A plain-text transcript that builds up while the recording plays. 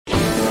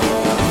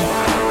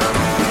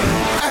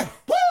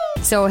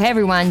So, hey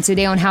everyone,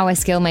 today on How I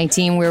Scale My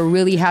Team, we're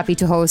really happy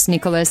to host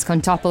Nicholas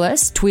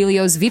Kontopoulos,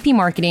 Twilio's VP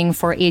Marketing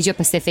for Asia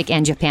Pacific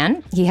and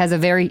Japan. He has a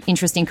very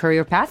interesting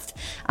career path,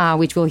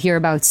 which we'll hear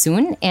about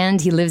soon, and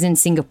he lives in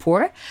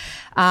Singapore.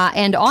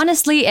 And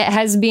honestly, it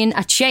has been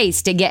a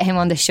chase to get him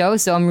on the show,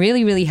 so I'm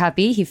really, really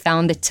happy he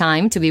found the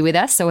time to be with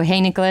us. So, hey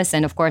Nicholas,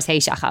 and of course, hey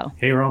Shachal.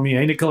 Hey Romy,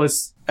 hey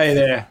Nicholas. Hey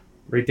there.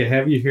 Great to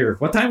have you here.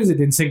 What time is it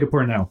in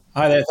Singapore now?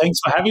 Hi there.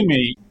 Thanks for having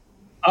me.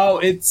 Oh,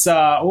 it's,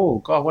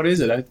 what is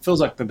it? It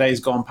feels like the day's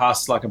gone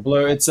past like a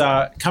blur. It's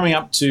coming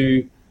up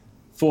to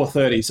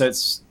 4:30, so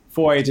it's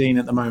 4:18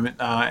 at the moment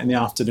in the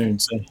afternoon.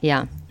 So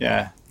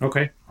Yeah.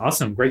 Okay,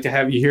 awesome. Great to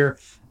have you here.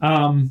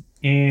 And,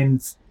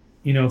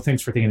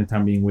 thanks for taking the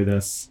time being with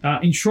us.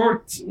 In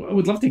short, I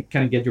would love to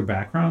kind of get your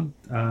background,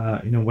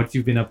 what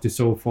you've been up to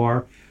so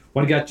far.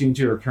 What got you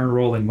into your current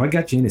role and what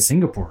got you into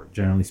Singapore,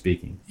 generally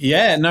speaking?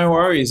 Yeah, no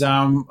worries.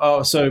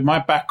 So my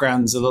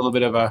background's a little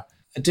bit of a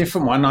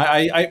different one.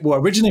 I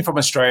originally from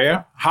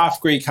Australia, half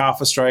Greek, half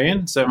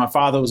Australian. So my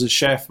father was a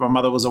chef, my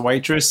mother was a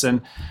waitress,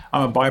 and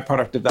I'm a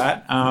byproduct of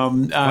that.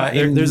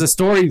 There's a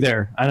story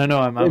there. I don't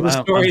know. I'm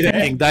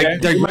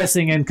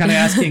digressing and kind of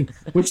asking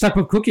which type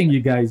of cooking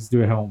you guys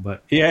do at home.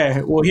 But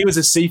yeah, well, he was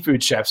a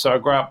seafood chef, so I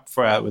grew up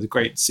with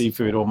great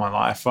seafood all my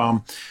life.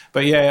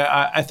 But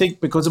yeah, I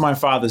think because of my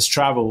father's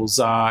travels,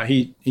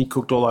 he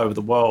cooked all over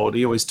the world.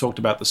 He always talked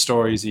about the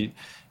stories. He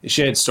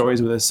shared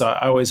stories with us.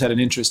 I always had an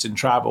interest in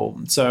travel.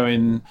 So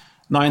in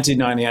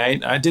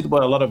 1998, I did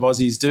what a lot of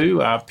Aussies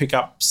do, pick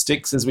up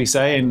sticks, as we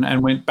say,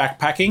 and went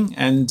backpacking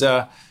and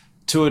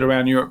toured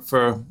around Europe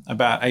for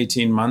about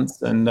 18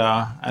 months and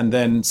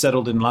then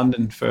settled in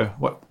London for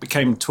what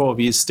became a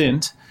 12-year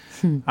stint.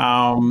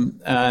 My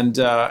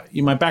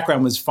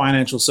background was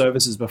financial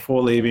services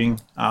before leaving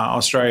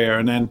Australia,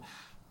 and then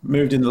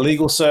moved into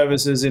legal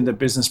services, into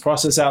business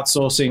process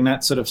outsourcing.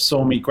 That sort of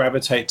saw me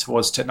gravitate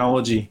towards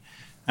technology.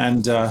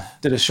 And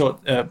did a short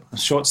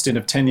stint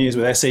of 10 years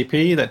with SAP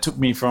that took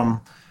me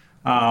from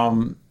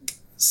London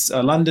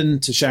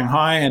to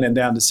Shanghai and then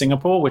down to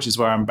Singapore, which is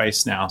where I'm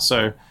based now.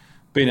 So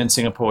been in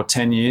Singapore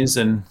 10 years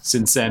and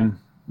since then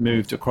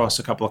moved across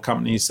a couple of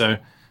companies. So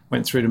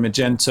went through to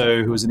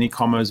Magento, who was an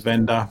e-commerce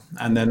vendor,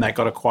 and then they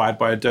got acquired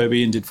by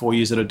Adobe and did 4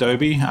 years at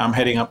Adobe,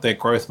 heading up their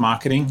growth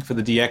marketing for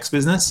the DX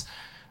business.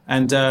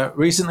 And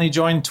recently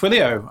joined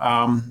Twilio,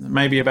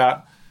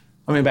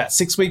 about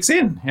 6 weeks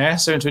in,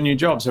 so into a new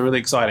job. So really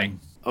exciting.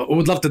 I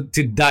would love to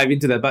dive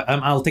into that, but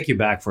I'll take you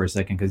back for a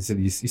second because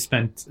you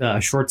spent a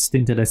short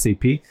stint at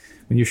SAP.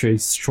 When you say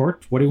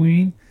short, what do we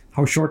mean?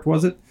 How short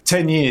was it?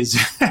 10 years.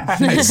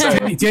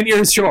 10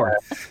 years short.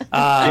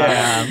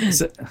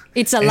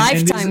 It's a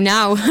lifetime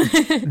now.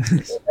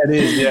 It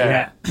is,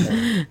 yeah.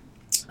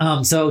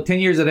 So 10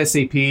 years at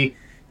SAP in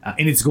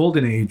its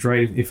golden age,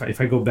 right?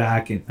 If I go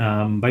back,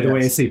 by the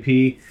way,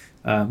 SAP...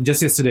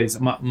 just yesterday,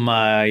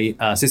 my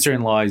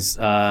sister-in-law is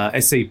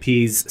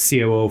SAP's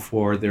COO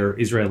for their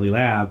Israeli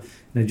lab.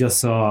 And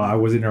I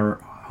was in her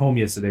home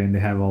yesterday and they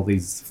have all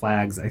these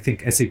flags. I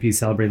think SAP is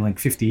celebrating like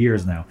 50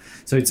 years now.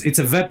 So it's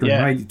a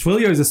veteran, right?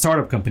 Twilio is a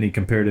startup company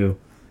compared to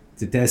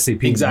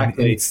SAP.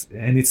 Exactly.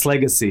 And its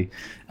legacy.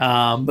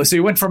 So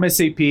you went from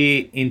SAP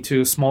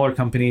into smaller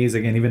companies.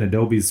 Again, even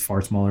Adobe is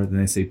far smaller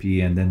than SAP,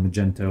 and then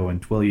Magento and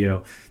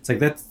Twilio. It's like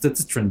that's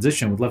a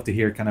transition. Would love to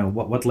hear kind of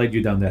what led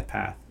you down that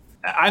path.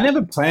 I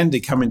never planned to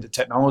come into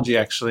technology,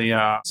 actually.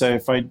 So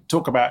if I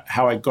talk about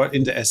how I got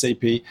into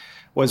SAP,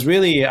 was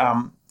really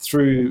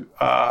through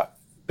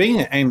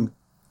being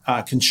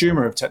a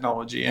consumer of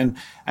technology and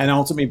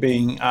ultimately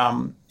being,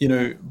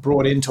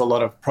 brought into a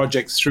lot of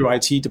projects through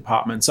IT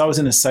departments. So I was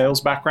in a sales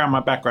background. My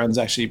background is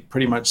actually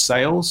pretty much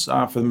sales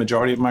for the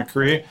majority of my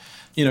career.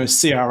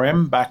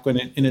 CRM back when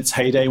in its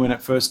heyday, when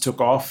it first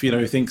took off,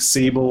 think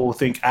Siebel,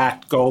 think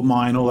Act,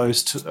 Goldmine, all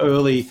those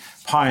early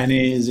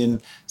pioneers in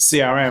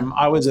CRM.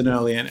 I was an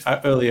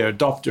earlier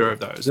adopter of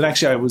those. And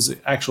actually, I was an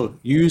actual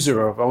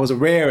user I was a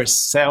rare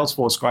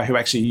Salesforce guy who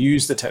actually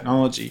used the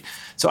technology.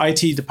 So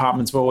IT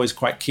departments were always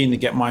quite keen to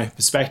get my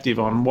perspective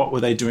on what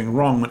were they doing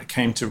wrong when it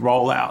came to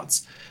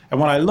rollouts. And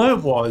what I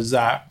learned was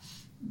that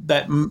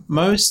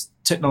most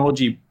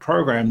technology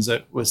programs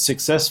that were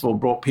successful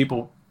brought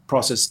people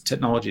process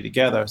technology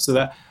together. So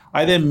that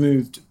I then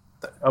moved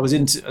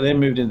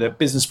into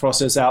business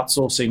process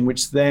outsourcing,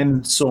 which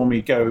then saw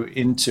me go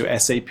into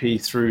SAP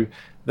through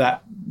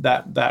that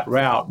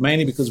route,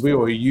 mainly because we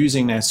were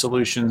using their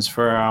solutions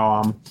for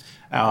our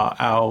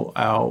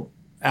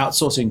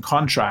outsourcing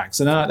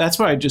contracts. And that's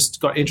where I just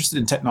got interested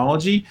in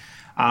technology.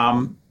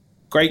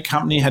 Great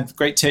company, had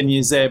great 10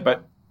 years there,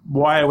 but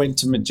why I went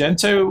to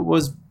Magento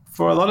was,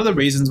 for a lot of the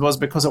reasons, was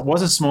because it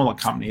was a smaller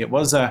company. It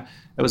was a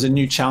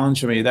new challenge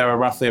for me. There were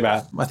roughly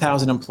about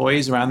 1,000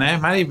 employees around there. It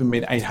might even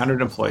been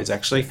 800 employees,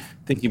 actually,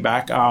 thinking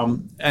back.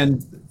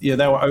 And they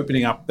were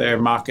opening up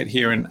their market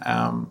here in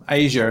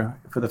Asia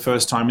for the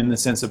first time, in the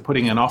sense of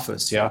putting an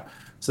office here.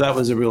 So that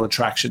was a real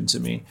attraction to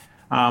me.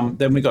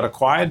 Then we got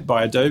acquired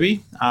by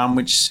Adobe,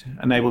 which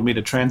enabled me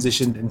to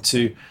transition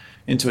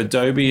into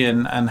Adobe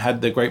and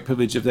had the great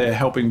privilege of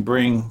helping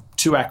bring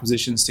two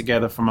acquisitions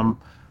together from a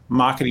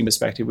marketing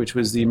perspective, which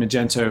was the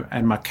Magento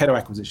and Marketo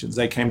acquisitions.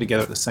 They came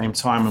together at the same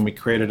time, and we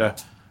created a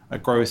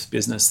growth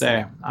business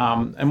there.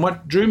 And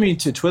what drew me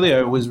to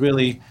Twilio was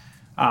really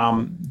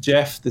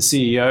Jeff, the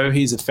CEO.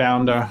 He's a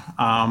founder,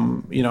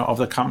 of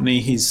the company.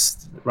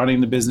 He's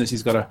running the business.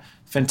 He's got a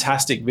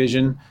fantastic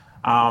vision.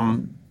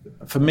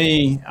 For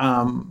me,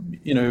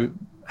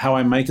 how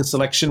I make a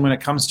selection when it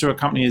comes to a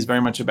company is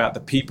very much about the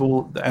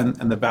people and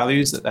the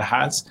values that it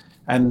has,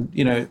 and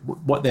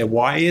what their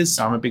why is.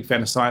 I'm a big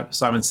fan of Simon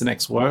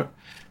Sinek's work,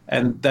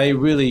 and they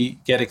really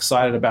get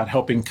excited about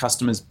helping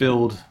customers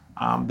build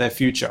their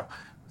future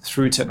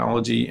through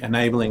technology,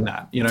 enabling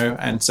that.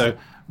 And so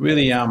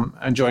really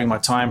enjoying my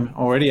time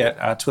already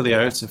at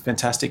Twilio. It's a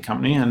fantastic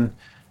company, and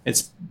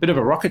it's a bit of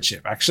a rocket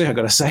ship, actually, I've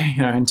got to say,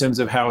 in terms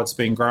of how it's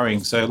been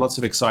growing. So lots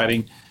of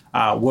exciting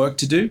work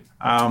to do,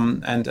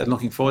 and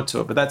looking forward to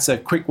it. But that's a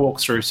quick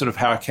walkthrough, sort of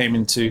how I came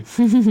into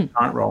the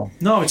current role.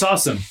 No, it's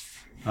awesome.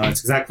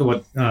 It's exactly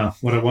what I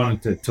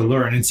wanted to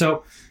learn. And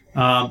so,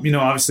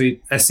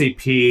 obviously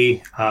SAP,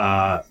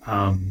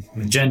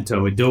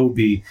 Magento,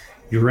 Adobe,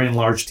 you ran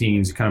large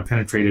teams, you kind of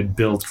penetrated,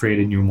 built,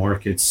 created new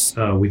markets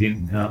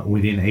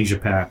within Asia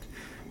Pac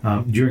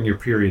during your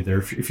period there.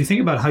 If you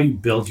think about how you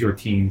built your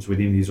teams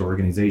within these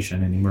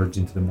organizations and emerged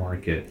into the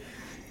market,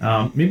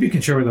 maybe you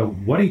can share with us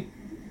what it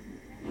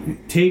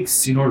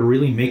takes in order to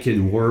really make it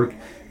work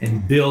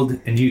and build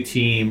a new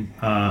team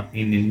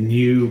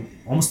in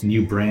almost a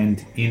new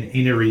brand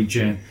in a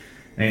region,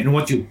 and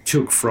what you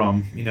took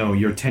from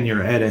your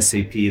tenure at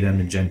SAP,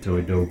 then Magento,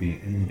 Adobe,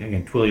 and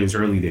again Twilio's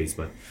early days.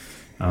 But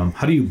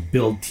how do you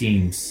build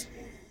teams?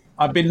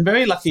 I've been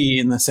very lucky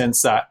in the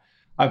sense that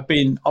I've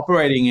been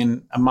operating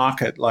in a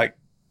market like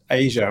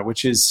Asia,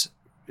 which is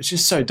it's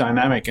just so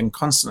dynamic and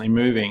constantly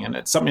moving, and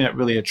it's something that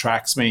really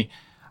attracts me.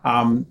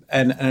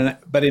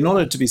 But in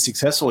order to be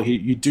successful,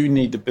 you do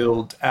need to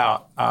build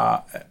out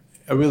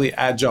a really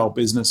agile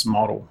business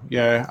model,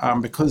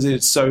 because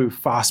it's so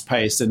fast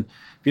paced. And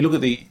if you look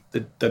at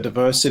the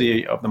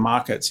diversity of the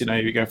markets,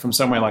 you go from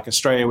somewhere like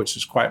Australia, which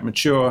is quite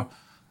mature,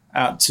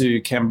 out to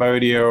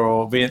Cambodia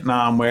or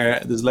Vietnam, where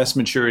there's less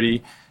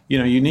maturity.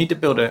 You need to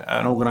build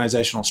an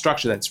organizational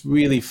structure that's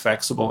really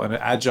flexible and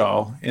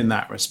agile in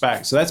that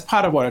respect. So that's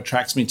part of what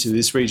attracts me to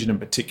this region in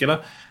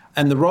particular.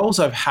 And the roles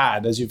I've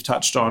had, as you've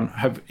touched on,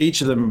 have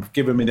each of them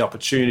given me the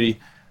opportunity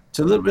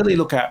to really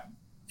look at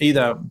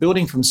either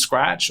building from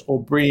scratch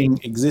or bringing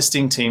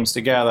existing teams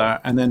together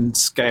and then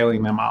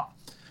scaling them up.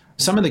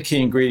 Some of the key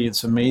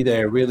ingredients for me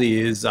there really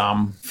is,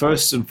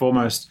 first and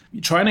foremost,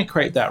 you're trying to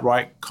create that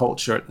right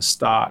culture at the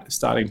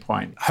starting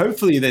point.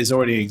 Hopefully there's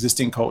already an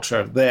existing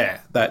culture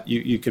there that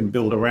you can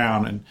build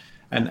around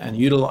and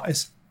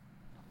utilize.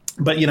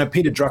 But,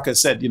 Peter Drucker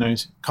said,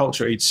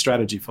 culture eats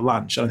strategy for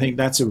lunch. And I think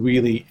that's a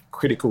really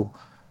critical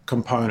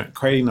component,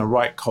 creating the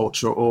right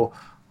culture or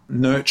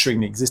nurturing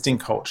the existing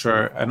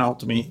culture and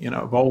ultimately,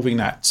 evolving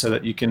that so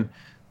that you can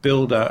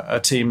build a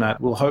team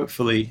that will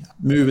hopefully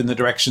move in the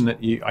direction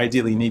that you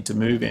ideally need to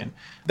move in.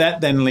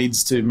 That then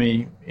leads to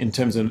me in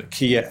terms of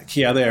key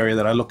other area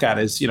that I look at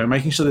is,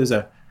 making sure there's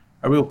a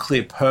real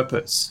clear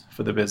purpose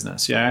for the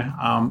business.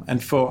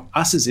 And for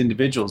us as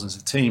individuals, as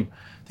a team,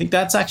 I think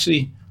that's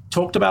actually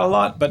talked about a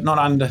lot, but not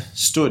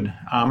understood,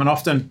 and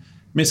often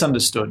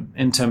misunderstood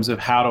in terms of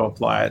how to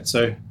apply it.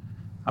 So,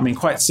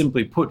 quite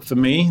simply put, for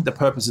me, the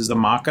purpose as the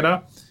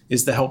marketer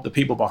is to help the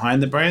people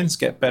behind the brands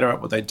get better at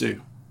what they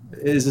do.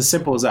 It is as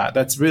simple as that.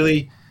 That's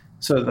really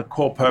sort of the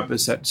core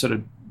purpose that sort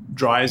of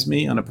drives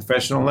me on a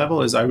professional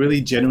level, is I really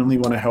genuinely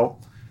want to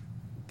help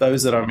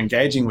those that I'm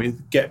engaging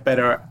with get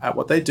better at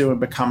what they do and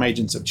become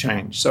agents of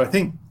change. So I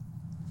think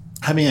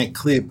having a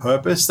clear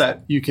purpose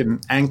that you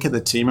can anchor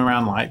the team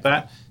around like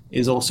that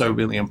is also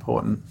really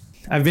important.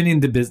 I've been in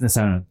the business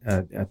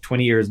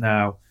 20 years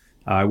now.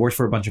 I worked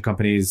for a bunch of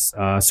companies,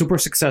 super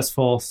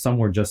successful. Some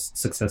were just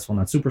successful,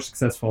 not super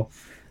successful.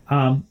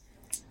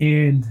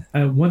 And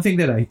one thing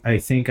that I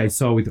think I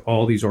saw with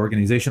all these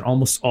organizations,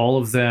 almost all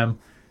of them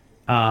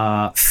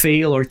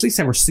fail, or at least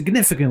have a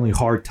significantly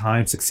hard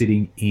time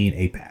succeeding in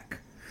APAC.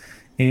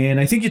 And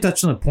I think you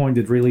touched on a point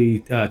that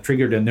really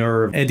triggered a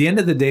nerve. At the end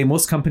of the day,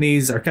 most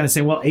companies are kind of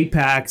saying, well,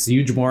 APAC's a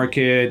huge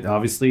market.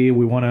 Obviously,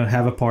 we want to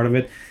have a part of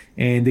it.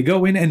 And they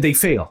go in and they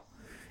fail.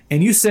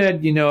 And you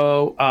said,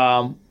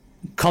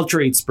 culture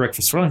eats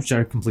breakfast for lunch, which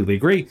I completely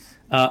agree.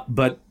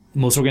 But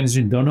most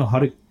organizations don't know how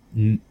to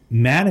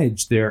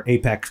manage their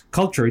APAC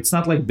culture. It's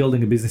not like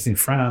building a business in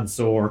France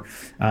or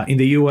in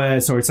the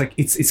US, or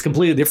it's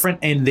completely different,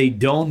 and they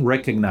don't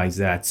recognize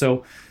that.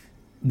 So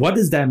what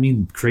does that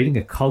mean, creating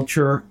a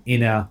culture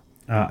in a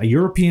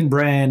European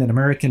brand, an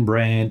American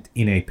brand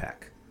in APAC?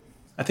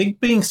 I think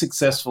being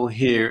successful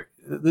here,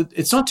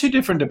 it's not too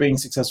different to being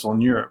successful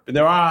in Europe. But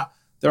there are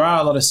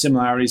a lot of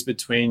similarities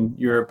between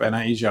Europe and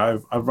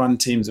Asia. I've run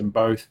teams in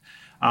both,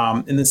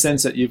 in the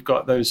sense that you've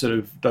got those sort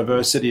of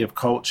diversity of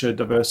culture,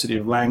 diversity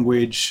of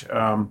language,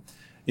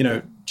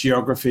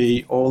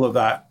 geography, all of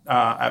that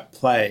at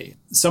play.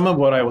 Some of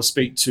what I will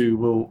speak to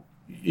will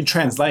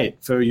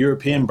translate for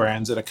European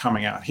brands that are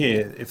coming out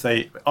here. If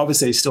they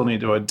obviously still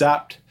need to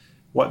adapt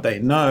what they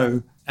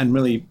know and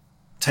really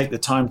take the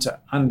time to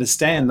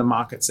understand the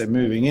markets they're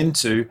moving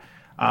into.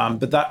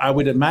 But that, I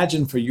would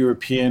imagine, for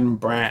European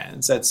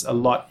brands, that's a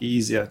lot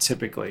easier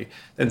typically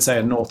than, say,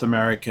 a North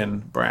American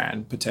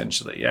brand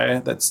potentially. Yeah,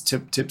 that's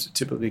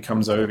typically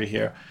comes over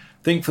here.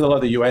 I think for a lot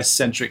of the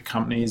US-centric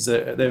companies,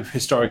 they've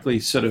historically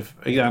sort of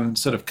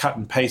cut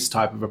and paste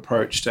type of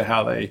approach to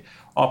how they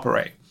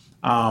operate.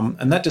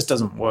 And that just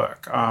doesn't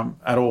work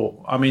at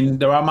all. I mean,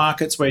 there are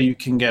markets where you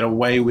can get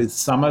away with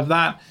some of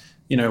that,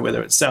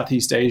 whether it's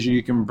Southeast Asia,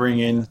 you can bring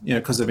in,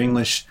 because of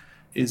English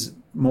is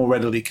more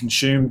readily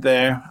consumed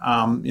there,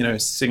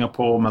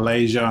 Singapore,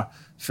 Malaysia,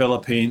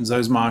 Philippines,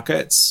 those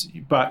markets.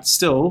 But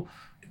still,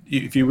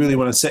 if you really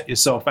want to set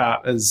yourself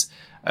out as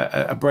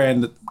a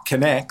brand that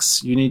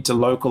connects, you need to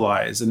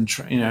localize and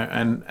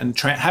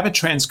have a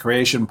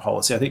trans-creation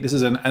policy. I think this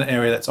is an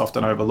area that's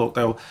often overlooked.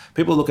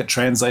 People look at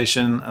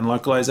translation and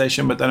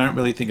localization, but they don't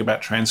really think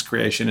about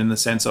trans-creation in the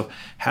sense of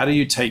how do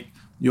you take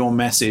your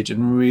message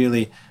and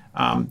really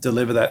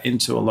deliver that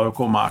into a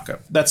local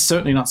market. That's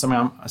certainly not something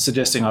I'm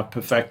suggesting I've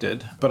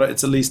perfected, but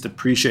it's at least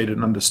appreciated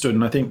and understood.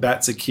 And I think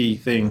that's a key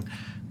thing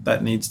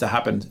that needs to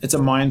happen. It's a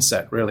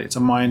mindset, really. It's a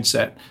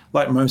mindset,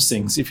 like most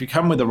things. If you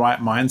come with the right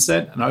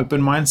mindset, an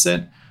open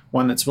mindset,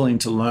 one that's willing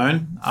to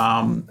learn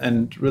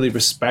and really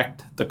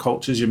respect the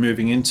cultures you're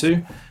moving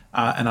into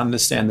and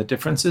understand the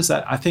differences,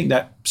 I think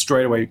that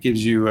straight away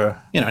gives you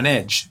an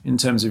edge in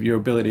terms of your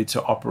ability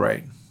to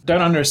operate.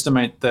 Don't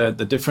underestimate the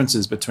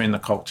differences between the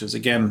cultures.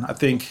 Again, I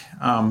think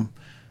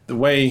the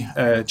way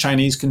a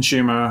Chinese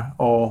consumer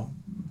or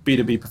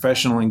B2B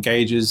professional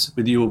engages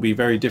with you will be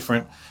very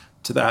different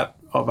to that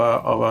of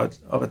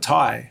a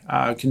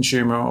Thai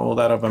consumer or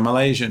that of a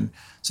Malaysian.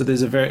 So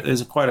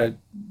there's quite a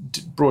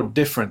broad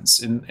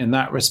difference in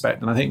that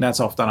respect, and I think that's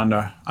often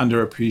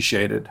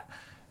underappreciated.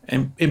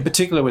 In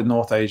particular with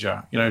North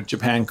Asia,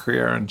 Japan,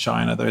 Korea, and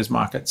China, those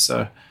markets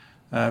are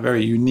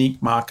very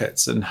unique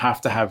markets and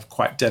have to have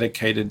quite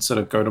dedicated sort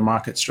of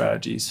go-to-market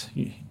strategies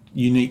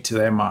unique to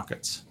their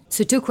markets.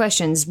 So 2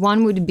 questions.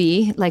 One would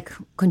be, like,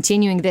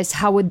 continuing this,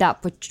 how would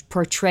that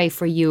portray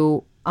for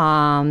you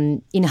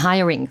in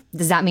hiring?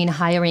 Does that mean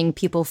hiring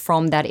people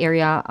from that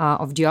area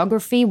of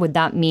geography? Would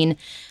that mean,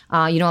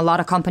 a lot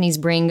of companies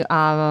bring,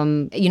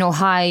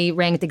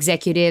 high-ranked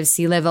executives,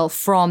 C-level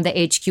from the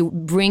HQ,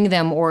 bring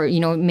them or,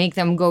 make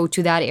them go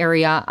to that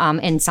area.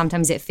 And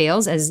sometimes it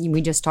fails, as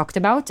we just talked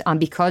about,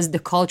 because the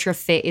culture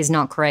fit is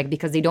not correct,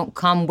 because they don't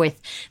come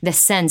with the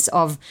sense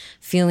of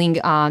feeling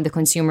the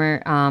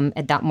consumer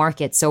at that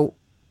market. So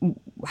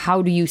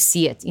how do you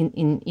see it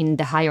in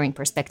the hiring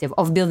perspective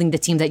of building the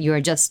team that you are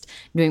just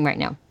doing right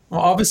now? Well,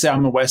 obviously,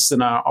 I'm a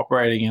Westerner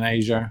operating in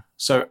Asia,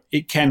 so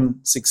it can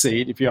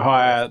succeed if you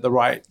hire the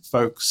right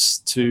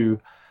folks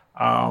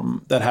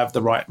that have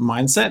the right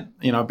mindset.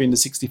 I've been to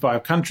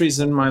 65 countries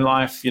in my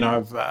life.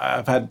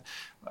 I've had,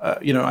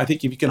 I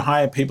think if you can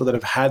hire people that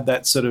have had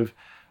that sort of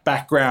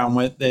background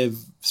where they've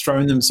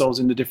thrown themselves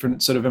into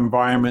different sort of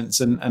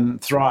environments and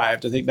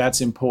thrived, I think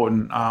that's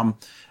important.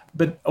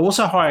 But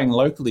also hiring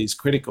locally is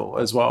critical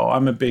as well.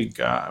 I'm a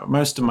big,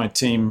 most of my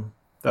team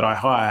that I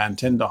hire and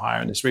tend to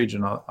hire in this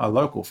region are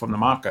local from the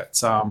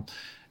markets.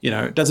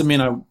 It doesn't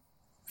mean I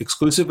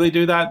exclusively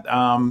do that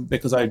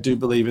because I do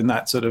believe in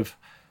that sort of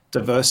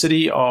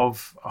diversity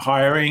of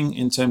hiring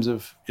in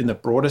the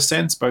broader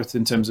sense, both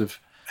in terms of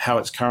how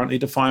it's currently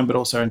defined, but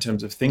also in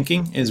terms of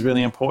thinking is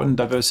really important,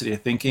 diversity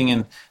of thinking,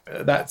 and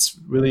that's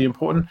really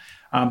important.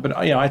 But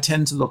I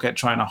tend to look at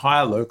trying to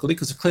hire locally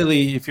because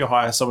clearly if you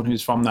hire someone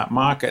who's from that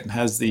market and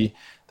has the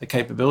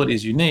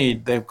capabilities you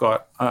need, they've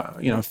got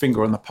a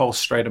finger on the pulse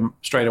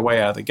straight away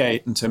out of the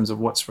gate in terms of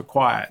what's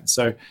required.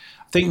 So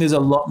I think there's a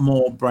lot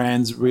more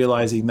brands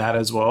realizing that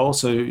as well.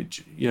 So,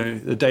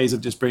 the days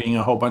of just bringing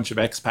a whole bunch of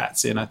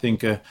expats in, I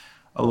think are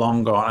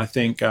long gone. I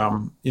think,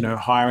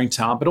 hiring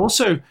talent, but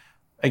also,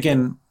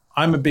 again,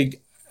 I'm a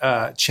big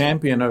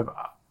champion of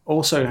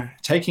also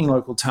taking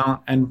local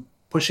talent and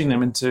pushing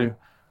them into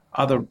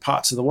other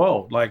parts of the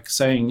world, like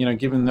saying,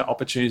 given the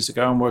opportunities to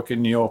go and work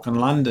in New York and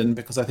London,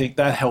 because I think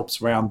that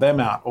helps round them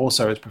out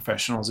also as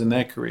professionals in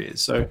their careers.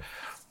 So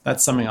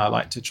that's something I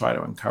like to try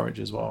to encourage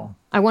as well.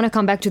 I want to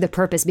come back to the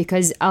purpose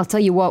because I'll tell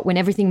you what, when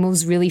everything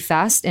moves really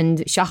fast,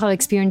 and Shahar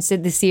experienced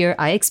it this year,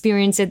 I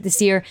experienced it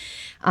this year,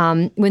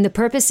 when the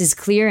purpose is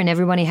clear and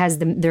everybody has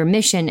their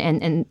mission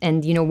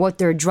and what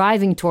they're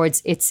driving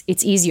towards, it's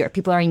easier.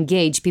 People are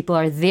engaged. People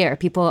are there.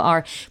 People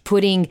are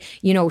putting,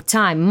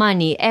 time,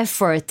 money,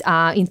 effort,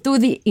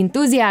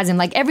 enthusiasm,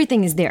 like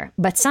everything is there.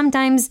 But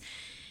sometimes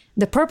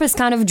the purpose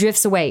kind of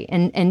drifts away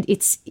and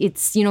it's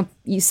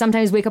you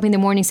sometimes wake up in the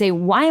morning and say,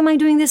 why am I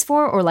doing this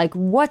for? Or like,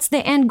 what's the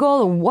end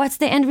goal or what's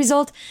the end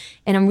result?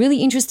 And I'm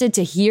really interested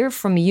to hear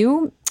from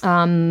you,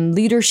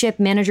 leadership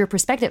manager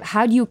perspective.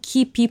 How do you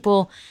keep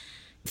people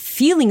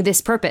feeling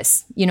this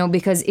purpose?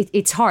 Because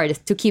it's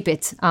hard to keep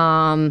it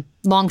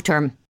long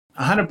term.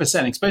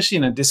 100%, especially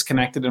in a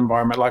disconnected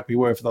environment like we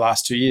were for the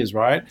last 2 years,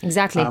 right?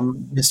 Exactly.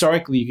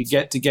 Historically, you could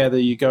get together,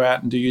 you go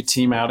out and do your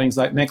team outings.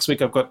 Like next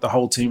week, I've got the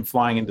whole team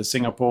flying into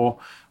Singapore.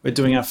 We're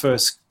doing our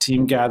first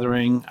team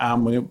gathering.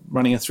 We're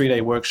running a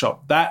 3-day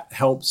workshop. That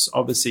helps,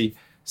 obviously,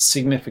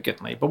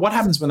 significantly. But what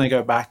happens when they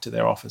go back to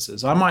their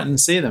offices? I mightn't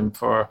see them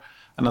for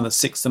another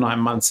 6 to 9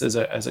 months as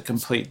a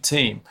complete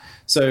team.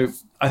 So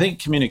I think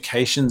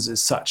communications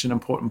is such an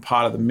important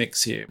part of the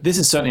mix here. This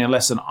is certainly a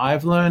lesson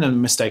I've learned, and a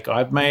mistake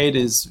I've made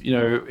is,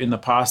 in the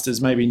past,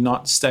 is maybe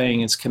not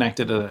staying as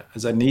connected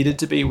as I needed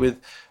to be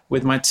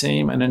with my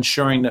team, and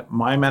ensuring that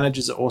my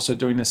managers are also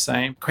doing the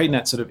same, creating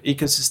that sort of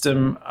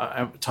ecosystem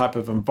type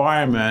of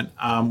environment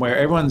where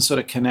everyone's sort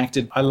of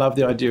connected. I love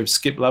the idea of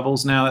skip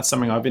levels now. That's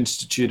something I've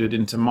instituted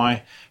into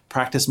my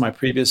practice. My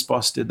previous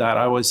boss did that.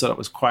 I always thought it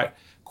was quite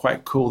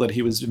cool that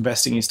he was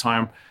investing his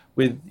time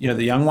with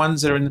the young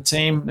ones that are in the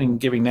team and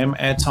giving them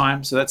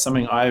airtime. So that's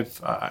something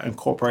I've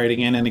incorporating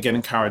in, and again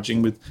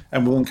encouraging with,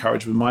 and will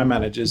encourage with my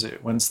managers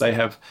once they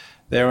have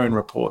their own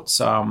reports,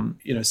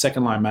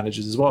 second line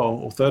managers as well,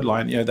 or third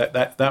line,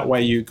 that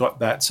way you got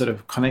that sort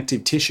of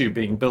connective tissue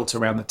being built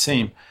around the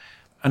team.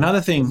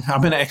 Another thing,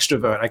 I'm an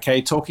extrovert,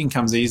 okay? Talking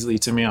comes easily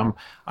to me.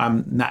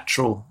 I'm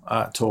natural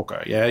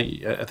talker, yeah?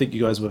 I think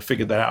you guys would have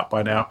figured that out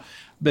by now.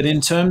 But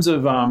in terms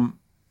of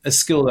a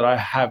skill that I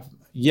have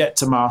yet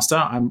to master,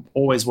 I'm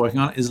always working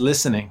on, is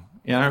listening,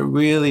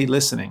 really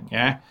listening,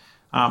 yeah?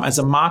 As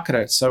a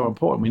marketer, it's so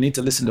important. We need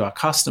to listen to our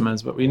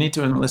customers, but we need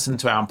to listen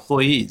to our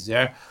employees,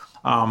 yeah?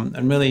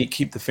 And really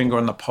keep the finger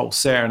on the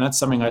pulse there. And that's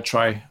something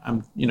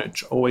I'm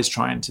always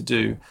trying to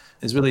do,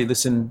 is really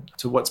listen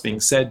to what's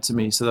being said to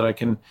me so that I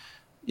can,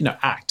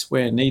 act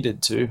where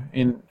needed to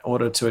in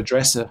order to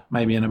address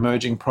maybe an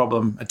emerging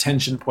problem, a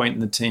tension point in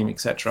the team,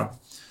 etc.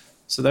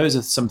 So those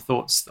are some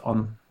thoughts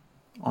on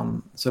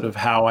sort of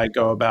how I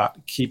go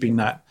about keeping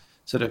that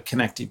sort of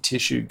connective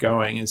tissue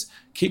going, is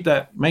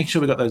make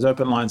sure we've got those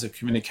open lines of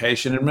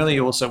communication. And really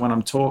also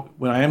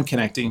when I am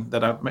connecting,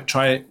 that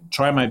I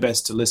try my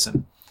best to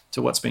listen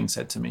to what's being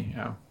said to me.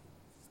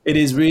 It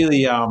is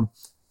really,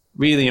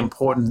 really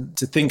important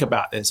to think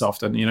about this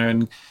often,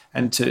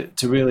 and to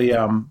really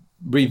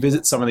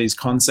revisit some of these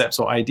concepts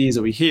or ideas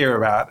that we hear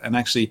about, and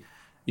actually,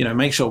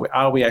 make sure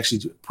are we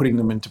actually putting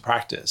them into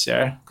practice?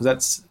 Yeah, because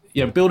that's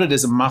build it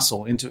as a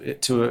muscle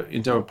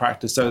into a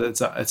practice, so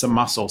that it's a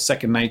muscle,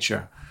 second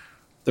nature.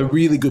 The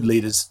really good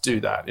leaders do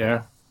that.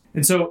 Yeah.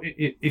 And so,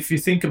 if you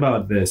think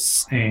about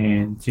this,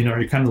 and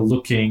you're kind of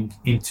looking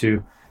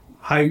into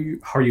how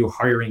are you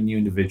hiring new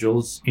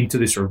individuals into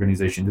this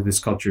organization, into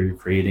this culture you're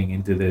creating,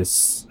 into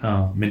this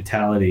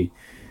mentality?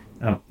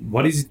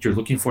 What is it you're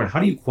looking for, and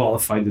how do you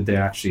qualify that they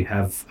actually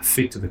have a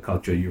fit to the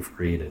culture you've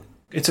created?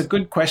 It's a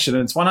good question,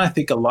 and it's one I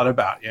think a lot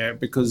about,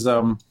 because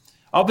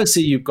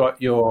obviously you've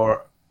got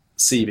your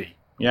CV,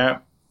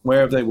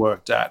 where have they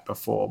worked at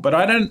before? But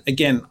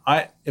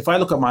if I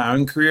look at my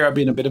own career, I've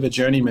been a bit of a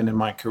journeyman in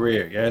my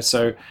career,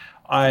 so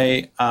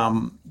I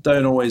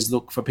don't always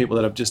look for people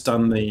that have just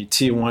done the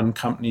tier 1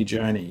 company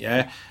journey,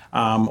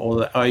 or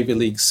the Ivy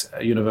Leagues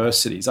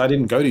universities. I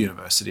didn't go to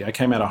university. I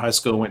came out of high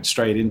school and went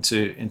straight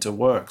into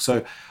work.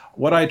 So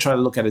what I try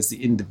to look at is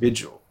the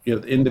individual.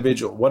 The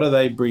individual. What are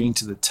they bringing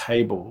to the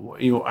table?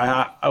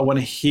 I want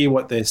to hear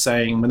what they're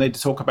saying when they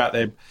talk about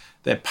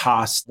their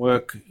past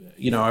work.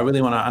 I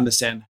really want to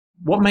understand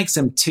what makes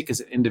them tick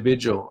as an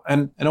individual,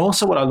 and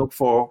also what I look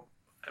for.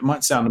 It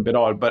might sound a bit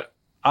odd, but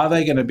are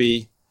they going to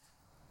be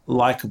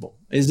likable?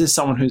 Is this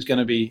someone who's going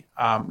to be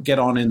get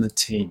on in the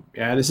team?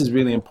 This is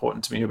really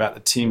important to me about the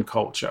team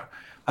culture.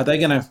 Are they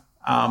going to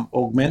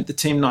augment the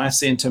team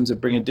nicely in terms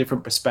of bringing a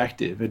different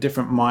perspective, a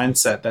different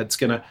mindset that's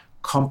going to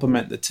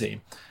complement the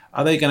team?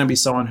 Are they going to be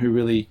someone who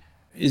really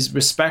is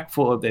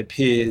respectful of their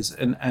peers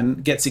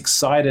and gets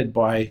excited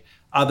by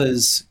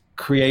others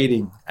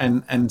creating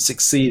and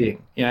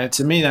succeeding?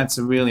 To me, that's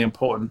really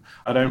important.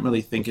 I don't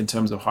really think in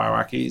terms of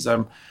hierarchies.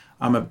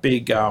 I'm a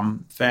big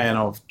fan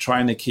of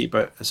trying to keep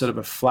a sort of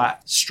a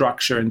flat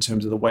structure in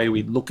terms of the way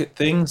we look at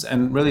things,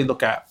 and really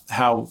look at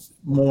how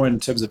more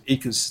in terms of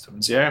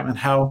ecosystems, and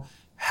how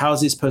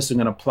is this person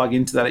going to plug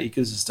into that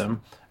ecosystem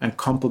and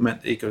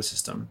complement the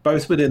ecosystem,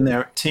 both within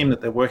their team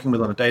that they're working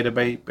with on a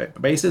day-to-day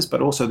basis,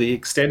 but also the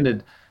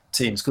extended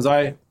teams. Because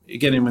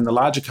in the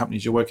larger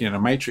companies, you're working in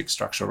a matrix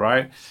structure,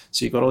 right?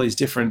 So you've got all these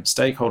different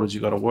stakeholders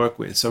you've got to work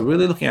with. So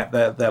really looking at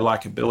their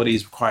likability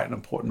is quite an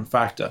important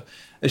factor.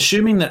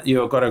 Assuming that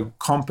you've got a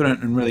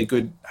competent and really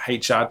good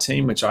HR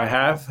team, which I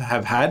have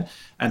had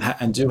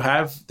and do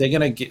have, they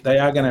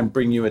are going to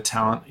bring you a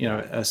talent,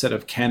 a set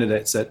of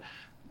candidates that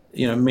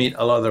meet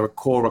a lot of the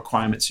core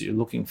requirements you're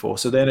looking for.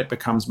 So then it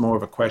becomes more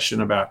of a question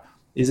about,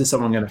 is this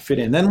someone going to fit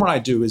in? Then what I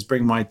do is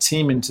bring my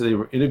team into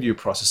the interview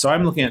process. So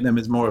I'm looking at them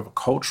as more of a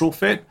cultural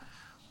fit.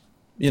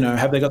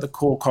 Have they got the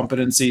core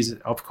competencies?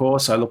 Of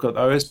course, I look at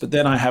those. But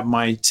then I have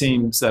my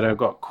teams that have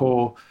got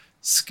core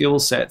skill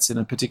sets in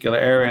a particular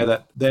area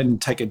that then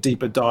take a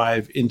deeper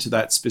dive into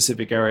that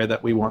specific area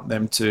that we want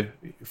them to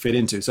fit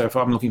into. So if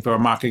I'm looking for a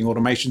marketing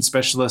automation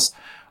specialist,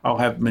 I'll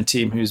have my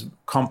team who's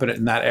competent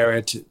in that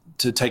area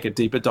to take a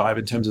deeper dive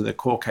in terms of their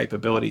core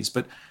capabilities.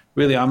 But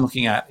really, I'm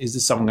looking at, is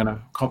this someone going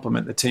to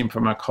complement the team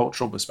from a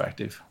cultural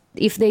perspective?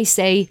 If they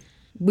say,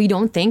 we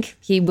don't think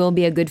he will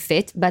be a good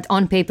fit, but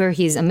on paper,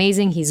 he's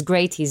amazing, he's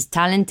great, he's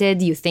talented,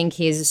 you think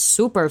he's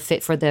super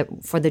fit for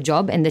the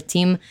job, and the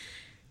team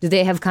do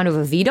they have kind of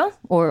a veto,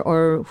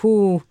 or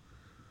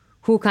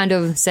who kind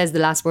of says the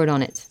last word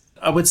on it?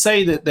 I would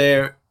say that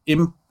their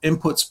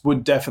inputs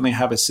would definitely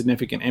have a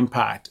significant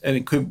impact, and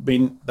it could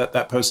mean that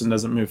that person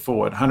doesn't move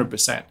forward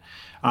 100%.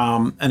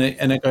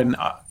 And again,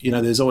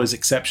 there's always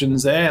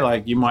exceptions there.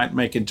 Like you might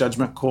make a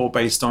judgment call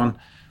based on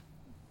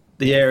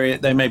the area.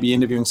 They may be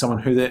interviewing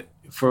someone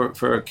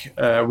for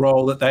a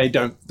role that they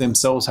don't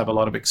themselves have a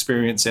lot of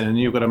experience in, and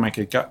you've got to make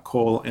a gut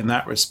call in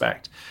that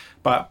respect.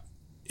 But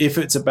if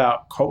it's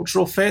about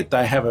cultural fit,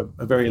 they have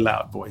a very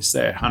loud voice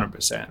there,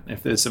 100%.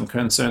 If there's some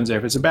concerns there,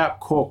 if it's about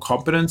core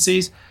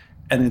competencies,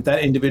 and if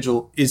that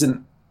individual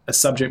isn't a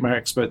subject matter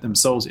expert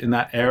themselves in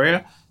that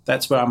area,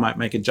 that's where I might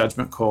make a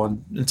judgment call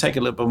and take a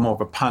little bit more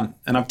of a punt.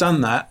 And I've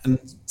done that and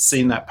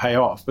seen that pay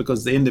off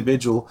because the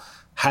individual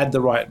had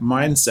the right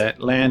mindset,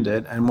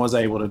 landed, and was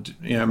able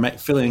to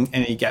fill in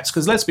any gaps.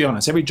 Because let's be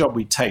honest, every job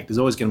we take, there's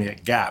always going to be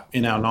a gap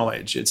in our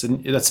knowledge.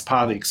 That's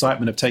part of the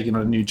excitement of taking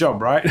on a new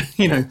job, right?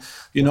 You're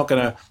not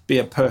going to be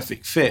a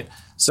perfect fit.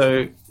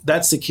 So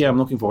that's the key I'm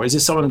looking for. Is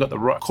this someone who's got the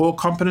right core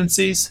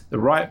competencies, the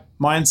right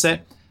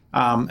mindset,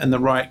 and the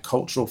right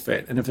cultural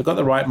fit? And if they've got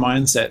the right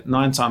mindset,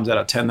 9 times out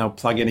of 10, they'll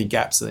plug any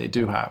gaps that they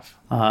do have.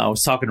 I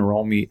was talking to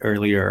Romy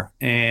earlier,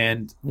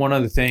 and one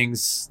of the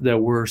things that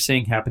we're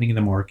seeing happening in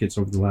the markets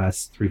over the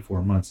last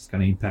 3-4 months is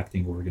kind of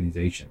impacting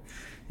organization.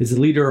 As a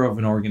leader of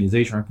an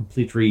organization or a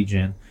complete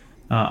region,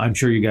 I'm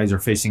sure you guys are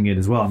facing it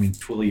as well. I mean,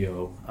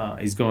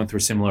 Twilio is going through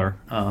a similar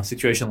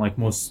situation like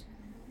most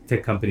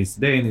tech companies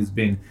today, and it's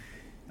been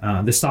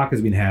the stock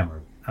has been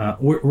hammered.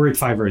 We're at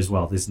Fiverr as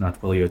well. This is not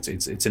Twilio.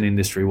 It's an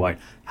industry-wide.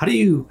 How do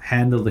you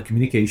handle the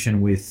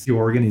communication with your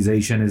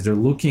organization as they're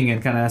looking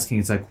and kind of asking,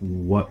 it's like,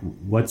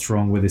 what's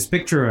wrong with this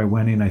picture? I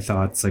went in, I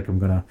thought it's like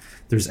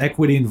there's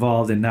equity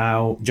involved, and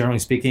now, generally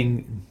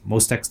speaking,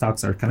 most tech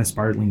stocks are kind of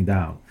spiraling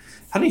down.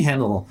 How do you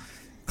handle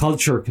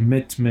culture,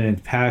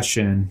 commitment,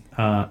 passion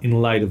in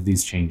light of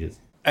these changes?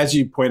 As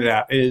you pointed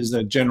out, it is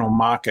a general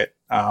market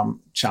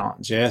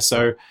challenge. Yeah,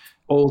 so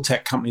all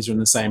tech companies are in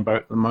the same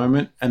boat at the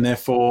moment, and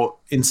therefore,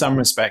 in some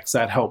respects,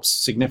 that helps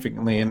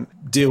significantly and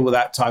deal with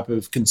that type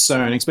of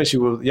concern, especially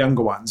with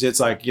younger ones. It's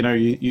like,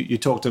 you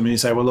talk to them and you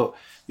say, well, look,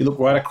 you look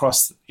right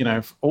across,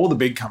 all the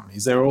big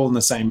companies, they're all in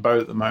the same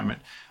boat at the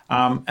moment.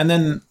 And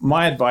then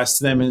my advice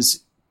to them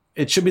is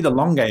it should be the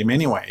long game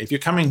anyway. If you're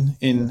coming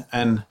in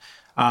and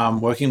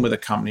working with a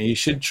company, you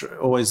should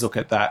always look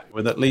at that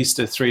with at least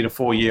a 3 to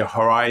 4 year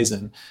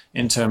horizon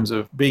in terms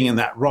of being in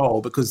that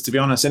role. Because to be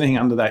honest, anything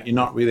under that, you're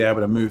not really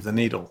able to move the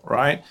needle,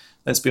 right?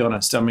 Let's be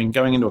honest. I mean,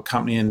 going into a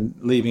company and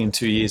leaving in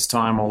 2 years'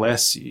 time or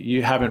less,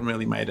 you haven't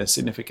really made a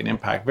significant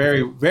impact.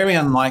 Very, very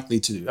unlikely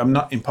to. I'm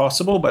not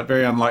impossible, but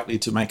very unlikely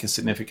to make a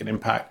significant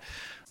impact.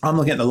 I'm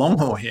looking at the long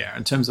haul here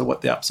in terms of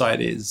what the upside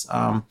is.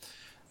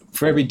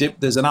 For every dip,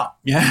 there's an up.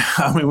 Yeah,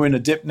 I mean, we're in a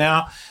dip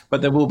now,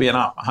 but there will be an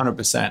up,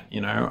 100%.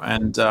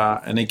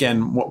 And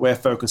again, what we're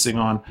focusing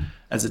on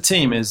as a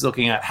team is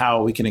looking at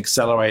how we can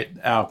accelerate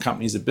our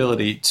company's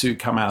ability to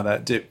come out of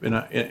that dip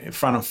in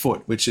front of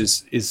foot, which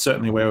is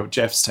certainly where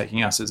Jeff's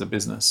taking us as a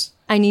business.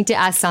 I need to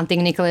ask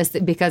something, Nicholas,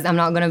 because I'm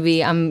not going to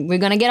be, we're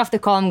going to get off the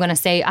call. I'm going to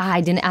say,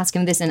 I didn't ask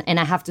him this, and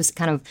I have to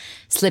kind of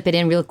slip it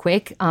in real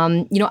quick.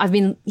 I've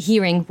been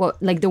hearing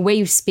the way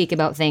you speak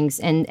about things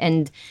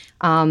and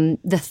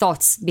the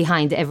thoughts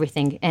behind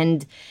everything.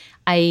 And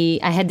I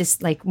had this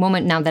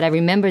moment now that I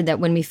remember that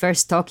when we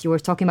first talked, you were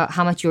talking about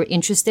how much you were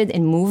interested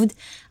and moved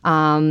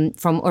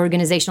from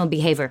organizational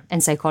behavior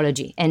and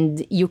psychology.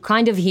 And you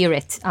kind of hear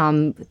it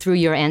through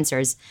your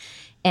answers.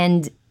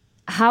 And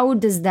how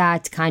does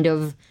that kind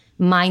of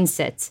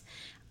mindset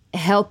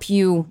help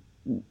you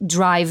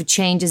drive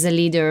change as a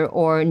leader,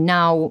 or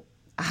now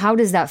how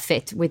does that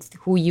fit with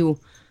who you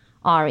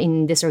are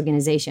in this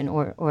organization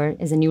or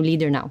as a new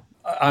leader now?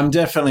 I'm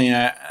definitely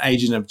an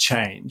agent of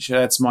change.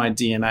 That's my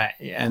DNA.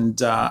 And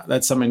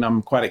that's something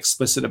I'm quite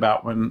explicit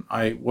about when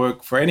I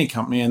work for any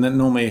company. And then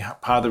normally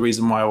part of the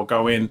reason why I'll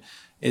go in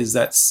is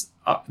that's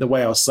the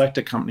way I'll select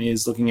a company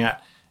is looking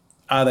at,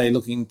 are they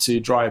looking to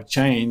drive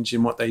change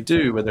in what they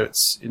do, whether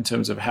it's in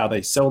terms of how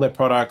they sell their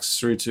products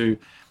through to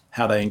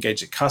how they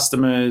engage their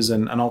customers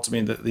and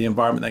ultimately the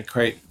environment they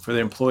create for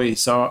their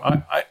employees. So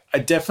I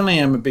definitely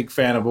am a big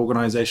fan of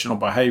organizational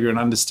behavior and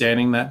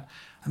understanding that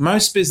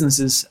most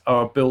businesses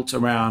are built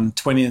around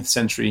 20th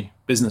century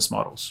business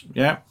models.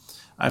 Yeah.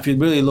 If you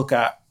really look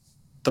at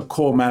the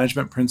core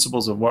management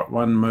principles of what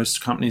run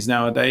most companies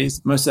nowadays,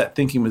 most of that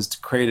thinking was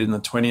created in the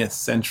 20th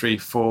century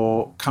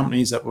for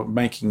companies that were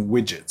making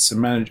widgets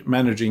and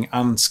managing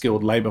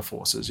unskilled labor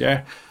forces.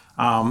 Yeah.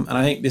 And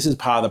I think this is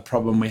part of the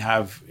problem we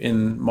have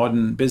in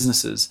modern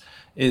businesses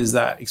is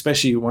that,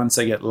 especially once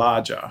they get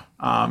larger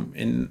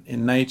in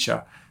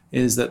nature,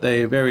 is that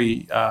they are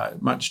very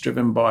much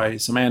driven by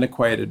some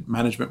antiquated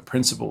management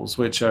principles,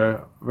 which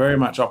are very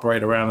much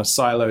operate around a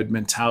siloed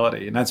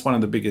mentality. And that's one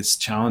of the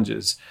biggest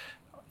challenges.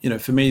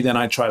 For me, then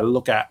I try to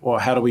look at, well,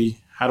 how do we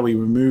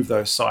remove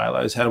those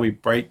silos? How do we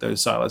break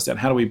those silos down?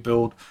 How do we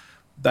build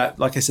that,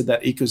 like I said,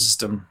 that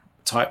ecosystem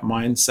type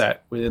mindset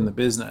within the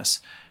business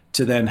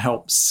to then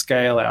help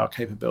scale our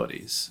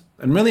capabilities?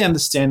 and really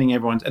understanding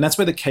everyone's, and that's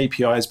where the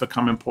KPIs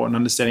become important,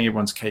 understanding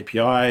everyone's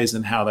KPIs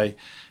and how they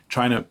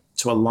trying to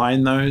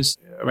align those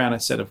around a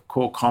set of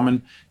core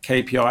common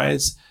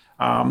KPIs.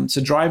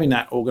 So driving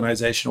that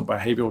organizational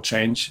behavioral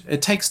change,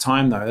 it takes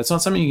time though. That's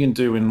not something you can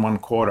do in one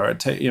quarter.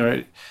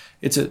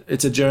 It's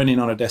a journey,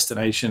 not a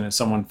destination, as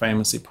someone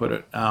famously put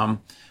it.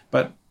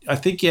 But I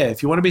think,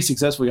 if you want to be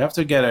successful, you have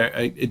to get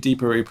a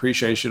deeper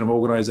appreciation of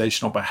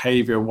organizational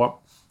behavior,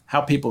 how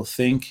people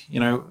think.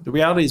 The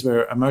reality is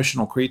we're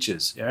emotional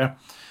creatures. Yeah.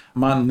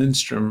 Martin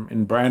Lindstrom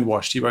in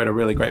Brandwashed, he wrote a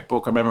really great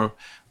book. I remember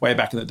way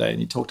back in the day, and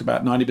he talked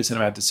about 90%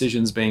 of our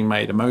decisions being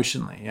made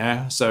emotionally.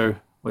 Yeah. So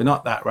we're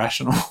not that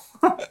rational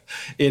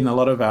in a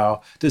lot of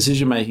our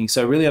decision making.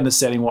 So really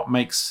understanding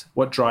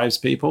what drives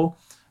people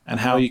and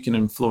how you can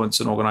influence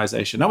an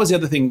organization. That was the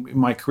other thing in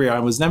my career. I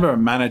was never a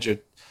manager.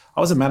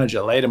 I was a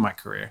manager late in my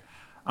career.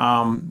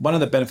 One of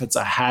the benefits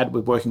I had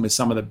with working with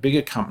some of the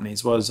bigger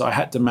companies was I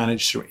had to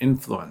manage through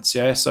influence.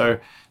 Yeah. So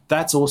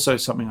that's also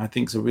something I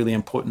think is a really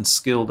important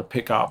skill to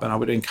pick up. And I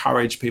would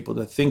encourage people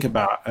to think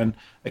about and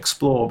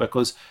explore,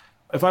 because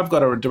if I've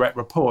got a direct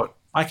report,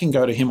 I can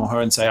go to him or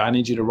her and say, I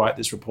need you to write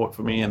this report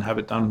for me and have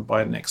it done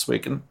by next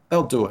week. And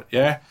they'll do it.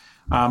 Yeah.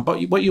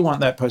 But what you want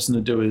that person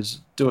to do is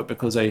do it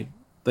because they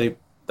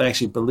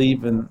actually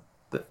believe in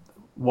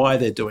why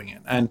they're doing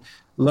it. And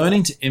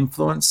learning to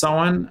influence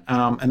someone,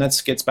 and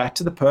that gets back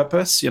to the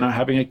purpose,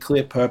 having a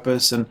clear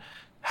purpose and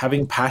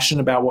having passion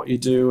about what you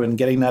do and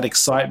getting that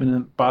excitement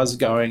and buzz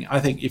going. I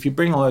think if you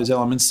bring all those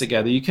elements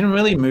together, you can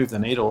really move the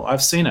needle.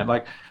 I've seen it.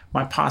 Like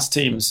my past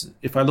teams,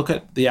 if I look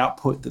at the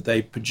output that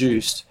they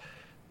produced,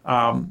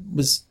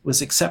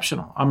 was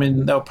exceptional. I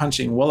mean, they were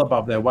punching well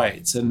above their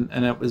weights, and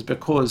it was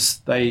because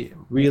they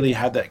really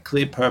had that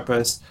clear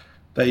purpose.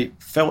 They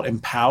felt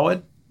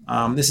empowered.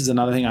 This is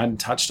another thing I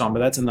hadn't touched on, but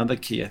that's another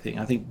key, I think.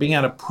 I think being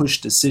able to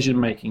push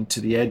decision-making to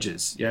the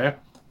edges, yeah?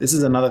 This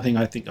is another thing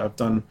I think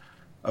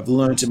I've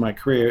learned in my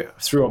career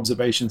through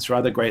observation, through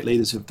other great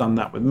leaders who've done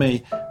that with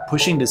me.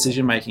 Pushing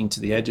decision-making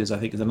to the edges, I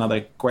think, is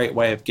another great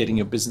way of getting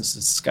your business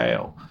to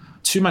scale.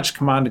 Too much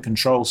command and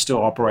control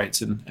still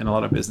operates in a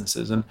lot of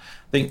businesses. And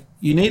I think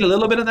you need a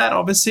little bit of that,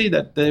 obviously,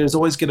 that there's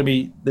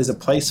a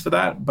place for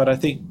that. But I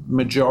think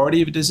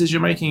majority of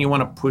decision-making, you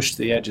want to push to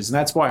the edges. And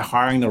that's why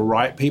hiring the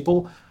right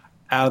people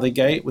out of the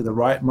gate with the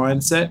right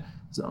mindset.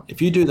 So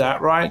if you do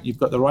that right, you've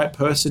got the right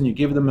person, you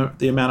give them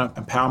the amount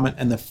of empowerment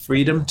and the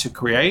freedom to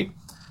create,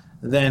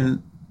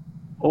 then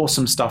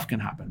awesome stuff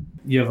can happen.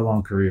 You have a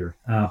long career,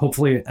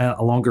 hopefully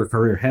a longer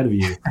career ahead of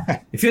you.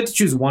 If you had to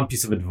choose one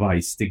piece of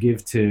advice to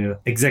give to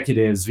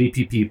executives,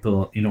 VP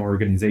people in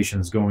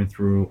organizations going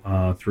through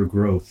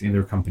growth in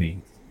their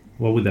company,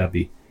 what would that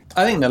be?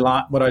 I think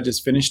what I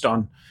just finished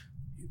on,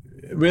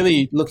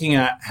 really looking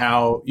at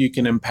how you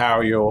can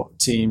empower your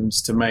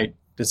teams to make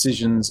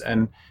decisions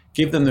and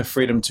give them the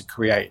freedom to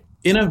create.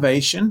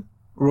 Innovation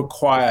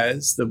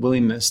requires the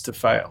willingness to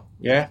fail.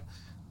 Yeah.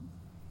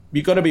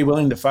 You've got to be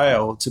willing to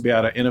fail to be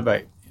able to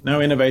innovate.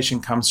 No innovation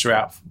comes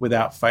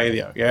without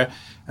failure. Yeah.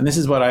 And this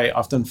is what I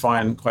often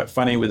find quite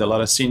funny with a lot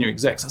of senior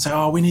execs. I say,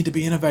 oh, we need to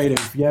be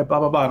innovative. Yeah, blah,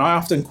 blah, blah. And I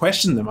often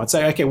question them. I'd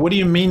say, okay, what do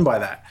you mean by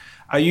that?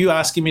 Are you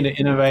asking me to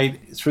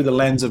innovate through the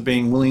lens of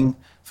being willing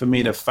for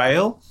me to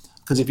fail?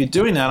 Because if you're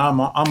doing that, I'm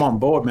on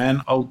board,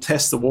 man. I'll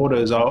test the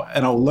waters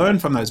and I'll learn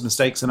from those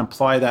mistakes and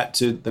apply that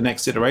to the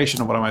next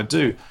iteration of what I'm going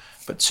to do.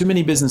 But too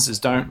many businesses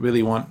don't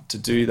really want to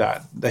do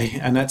that.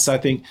 And that's, I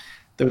think,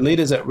 the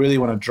leaders that really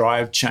want to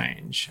drive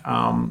change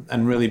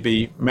and really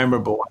be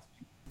memorable.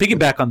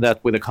 Piggyback on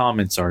that with a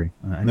comment, sorry.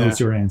 I know it's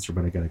your answer,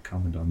 but I got to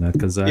comment on that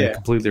because I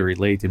completely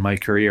relate in my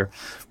career.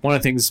 One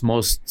of the things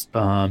most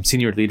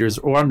senior leaders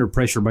or under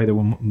pressure, by the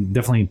way,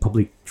 definitely in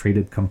public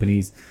traded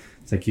companies,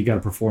 it's like you got to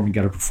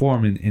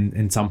perform. And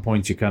in some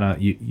points,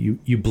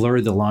 you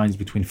blur the lines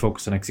between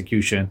focus on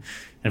execution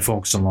and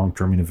focus on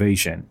long-term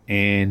innovation.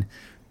 And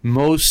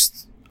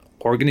most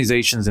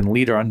organizations and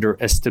leaders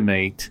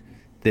underestimate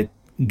that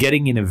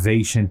getting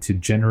innovation to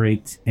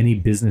generate any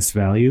business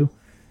value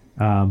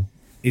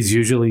is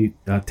usually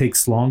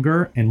takes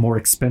longer and more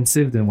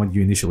expensive than what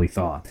you initially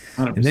thought.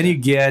 100%. And then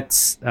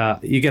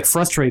you get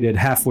frustrated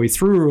halfway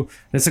through. And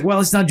it's like, well,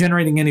 it's not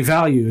generating any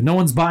value. No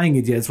one's buying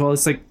it yet. Well,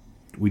 it's like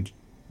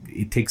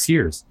it takes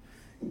years.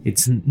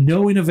 It's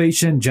no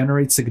innovation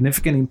generates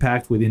significant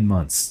impact within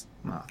months,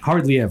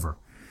 hardly ever.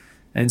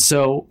 And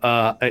so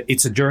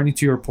it's a journey,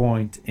 to your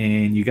point,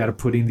 and you got to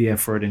put in the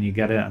effort, and you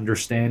got to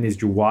understand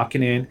you're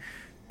walking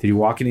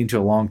into a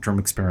long-term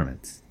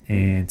experiment.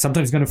 And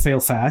sometimes it's going to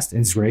fail fast,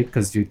 and it's great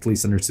because you at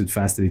least understood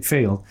fast that it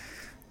failed.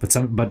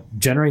 But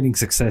generating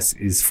success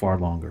is far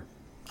longer.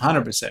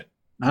 100%.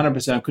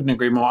 I couldn't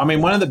agree more. I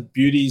mean, one of the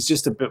beauties,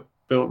 just to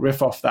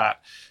riff off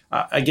that,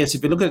 I guess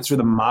if you look at it through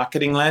the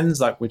marketing lens,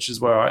 like which is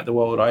where the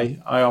world I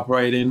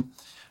operate in,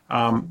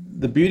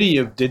 the beauty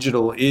of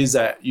digital is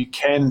that you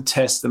can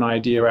test an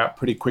idea out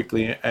pretty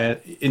quickly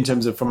in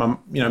terms of from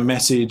a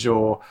message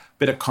or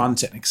bit of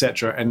content,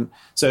 etc. And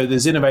so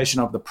there's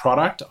innovation of the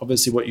product.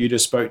 Obviously, what you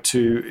just spoke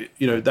to,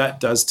 that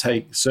does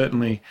take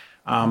certainly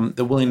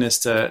the willingness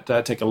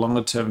to take a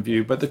longer term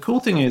view. But the cool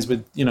thing is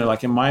with,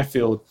 like in my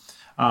field,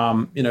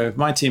 if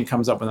my team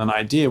comes up with an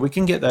idea, we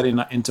can get that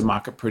into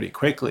market pretty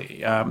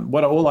quickly.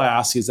 All I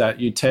ask is that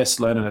you test,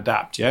 learn, and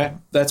adapt. Yeah,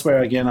 that's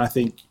where again I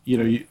think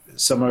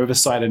some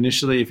oversight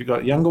initially. If you've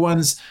got younger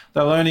ones,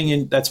 they're learning,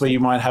 and that's where you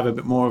might have a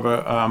bit more of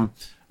a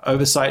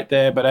oversight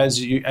there. But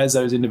as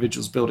those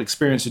individuals build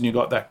experience and you've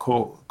got that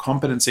core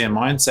competency and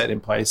mindset in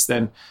place,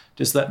 then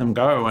just let them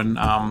go. And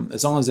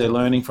as long as they're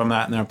learning from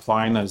that and they're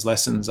applying those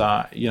lessons,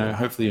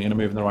 hopefully you're going to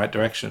move in the right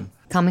direction.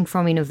 Coming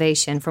from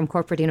innovation, from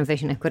corporate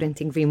innovation, I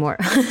couldn't agree more.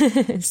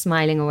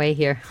 Smiling away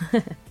here.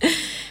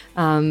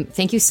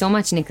 Thank you so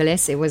much,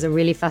 Nicholas. It was a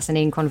really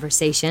fascinating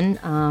conversation,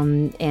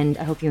 and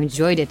I hope you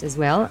enjoyed it as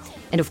well.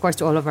 And of course,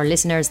 to all of our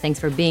listeners, thanks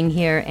for being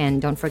here.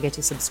 And don't forget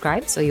to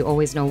subscribe so you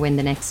always know when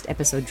the next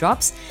episode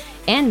drops.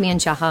 And me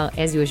and Shahar,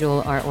 as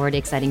usual, are already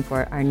excited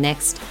for our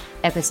next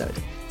episode.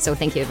 So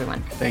thank you,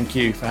 everyone. Thank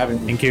you for having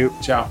me. Thank you.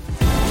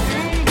 Ciao.